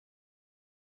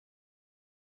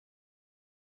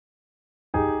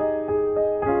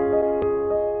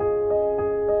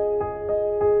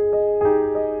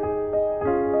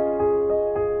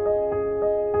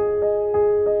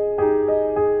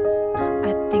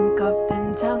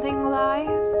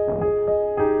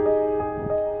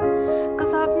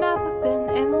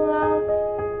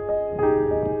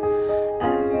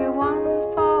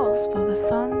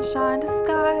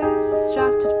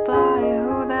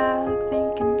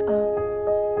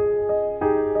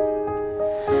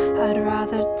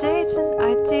another date an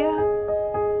idea,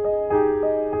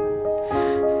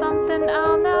 something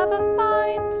I'll never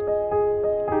find.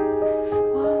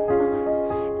 Well,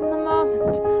 in the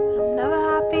moment, but I'm never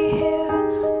happy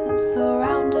here. I'm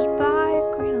surrounded by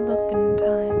green looking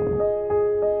time.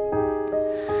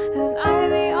 And I'm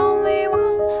the only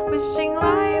one wishing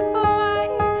life away.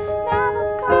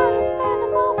 Never caught up in the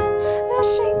moment,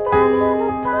 wishing back in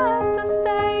the past to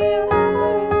stay.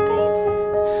 Memories painted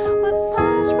with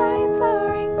much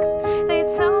brighter ink. They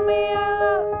tell me I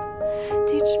loved,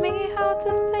 teach me how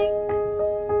to think.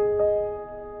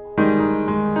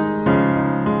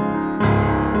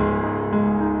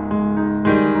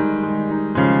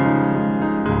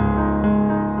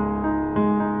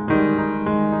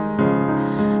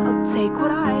 Take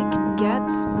what I can get,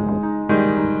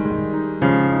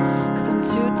 'cause I'm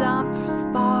too dumb for a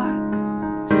spark.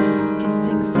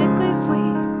 Kissing sickly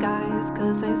sweet guys,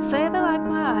 'cause they say they like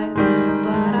my eyes,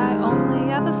 but I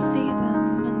only ever see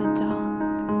them in the dark.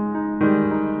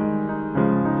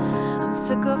 I'm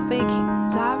sick of faking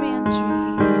diary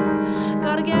entries,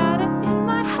 gotta get it in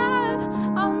my head.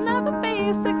 I'll never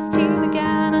be 16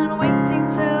 again, and waiting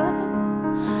to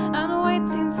live, and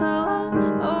waiting to love.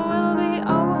 Oh, it'll be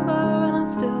over, and I'll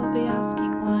still be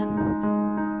asking when.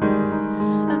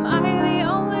 Am I the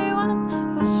only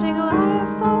one wishing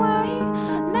life away?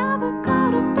 Never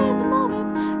caught up in the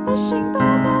moment, wishing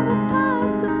back on the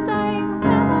past to stay.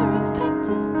 Memories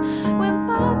painted with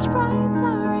much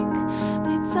brighter ink.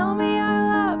 They tell me I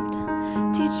loved,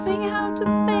 teach me how to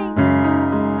think.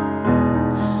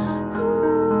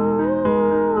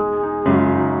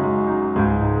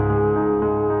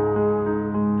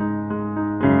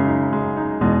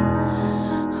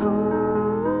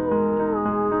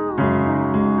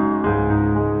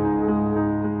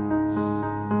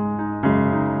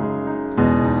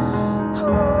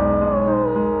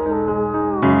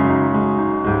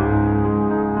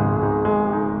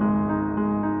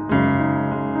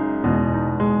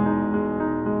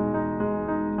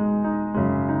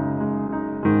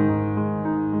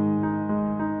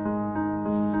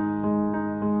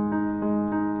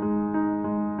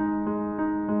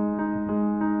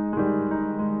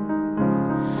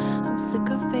 I'm sick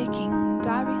of faking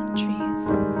diary entries,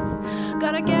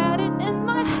 gotta get it in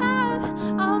my head.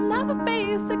 I'll never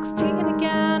be 16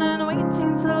 again, and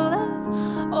waiting to live.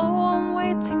 Oh, I'm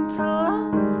waiting to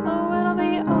love. Oh, it'll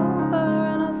be over,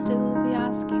 and I'll still be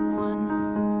asking when.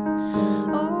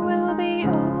 Oh, it'll be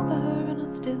over, and I'll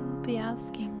still be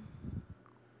asking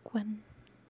when.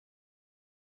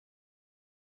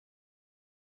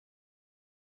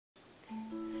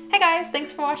 Hey guys,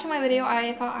 thanks for watching my video.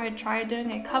 I thought I'd try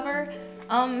doing a cover.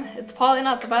 It's probably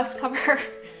not the best cover.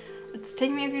 It's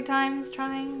taken me a few times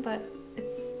trying, but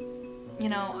it's, you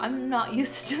know, I'm not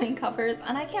used to doing covers,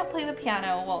 and I can't play the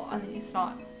piano. Well, I mean,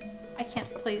 I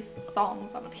can't play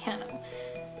songs on the piano.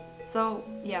 So,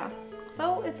 yeah.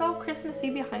 So, it's all Christmassy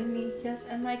behind me, yes,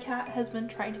 and my cat has been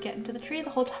trying to get into the tree the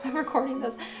whole time I'm recording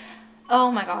this. Oh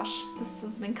my gosh, this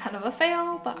has been kind of a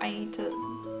fail, but I need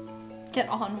to get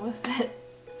on with it.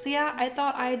 So yeah, I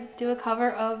thought I'd do a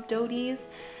cover of Dodie's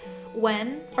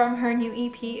When from her new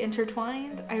EP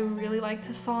Intertwined. I really like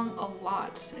this song a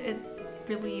lot. It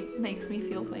really makes me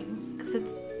feel things because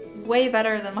it's way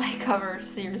better than my cover,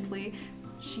 seriously.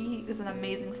 She is an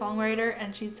amazing songwriter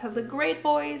and she has a great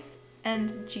voice,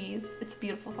 and geez, it's a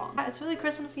beautiful song. It's really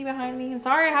Christmassy behind me. I'm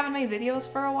sorry I haven't made videos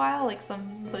for a while, like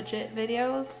some legit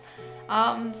videos.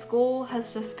 School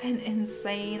has just been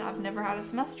insane. I've never had a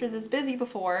semester this busy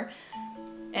before,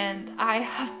 and I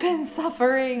have been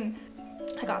suffering.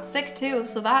 I got sick too,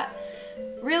 so that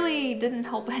really didn't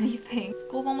help anything.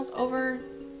 School's almost over,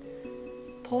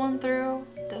 pulling through,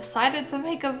 decided to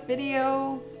make a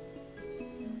video.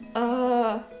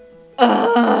 Yeah.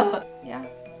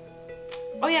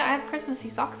 Oh yeah, I have Christmassy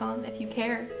socks on if you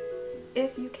care.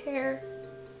 If you care.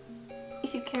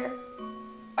 If you care.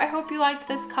 I hope you liked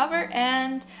this cover,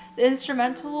 and the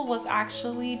instrumental was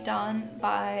actually done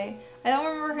by, I don't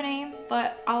remember her name,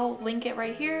 but I'll link it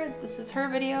right here. This is her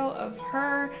video of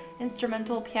her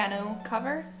instrumental piano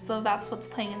cover, so that's what's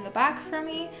playing in the back for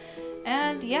me.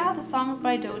 And yeah, the song is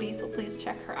by Dodie, so please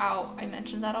check her out. I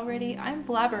mentioned that already. I'm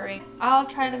blabbering. I'll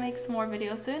try to make some more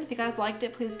videos soon. If you guys liked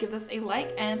it, please give this a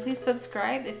like, and please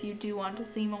subscribe if you do want to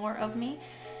see more of me.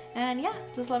 And yeah,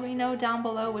 just let me know down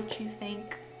below what you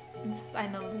think. I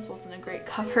know this wasn't a great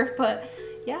cover, but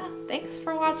yeah, thanks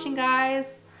for watching,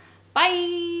 guys.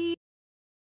 Bye!